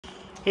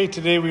Hey,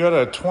 today we got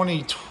a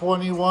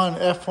 2021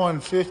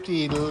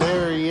 F150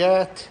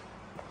 Lariat.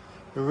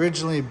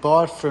 Originally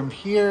bought from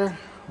here,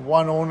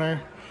 one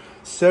owner,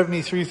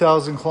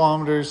 73,000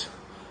 kilometers.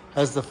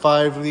 Has the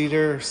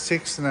 5-liter,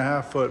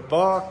 6.5 foot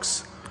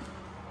box.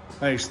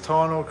 Nice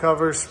tonneau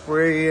cover,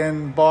 spray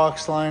in,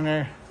 box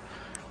liner,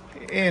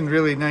 in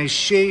really nice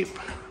shape.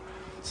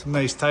 Some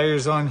nice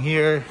tires on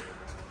here.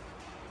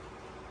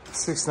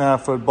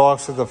 6.5 foot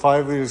box with the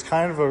 5 liters,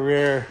 kind of a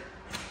rare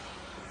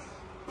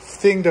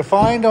thing to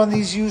find on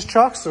these used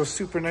trucks, so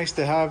super nice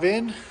to have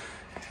in.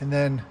 And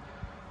then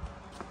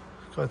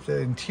got the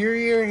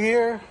interior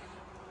here,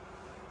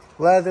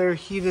 leather,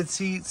 heated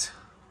seats,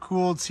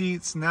 cooled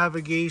seats,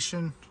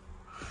 navigation.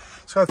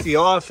 It's got the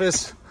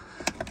office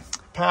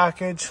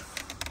package,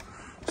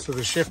 so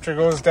the shifter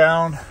goes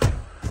down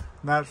and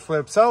that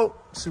flips out.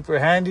 Super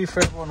handy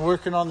for everyone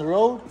working on the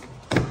road.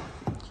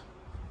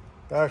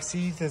 Back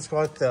seat has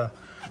got the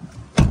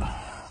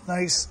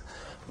nice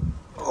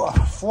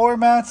floor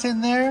mats in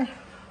there,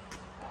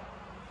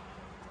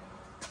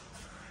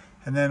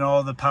 and then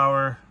all the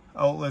power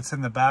outlets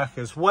in the back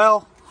as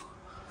well.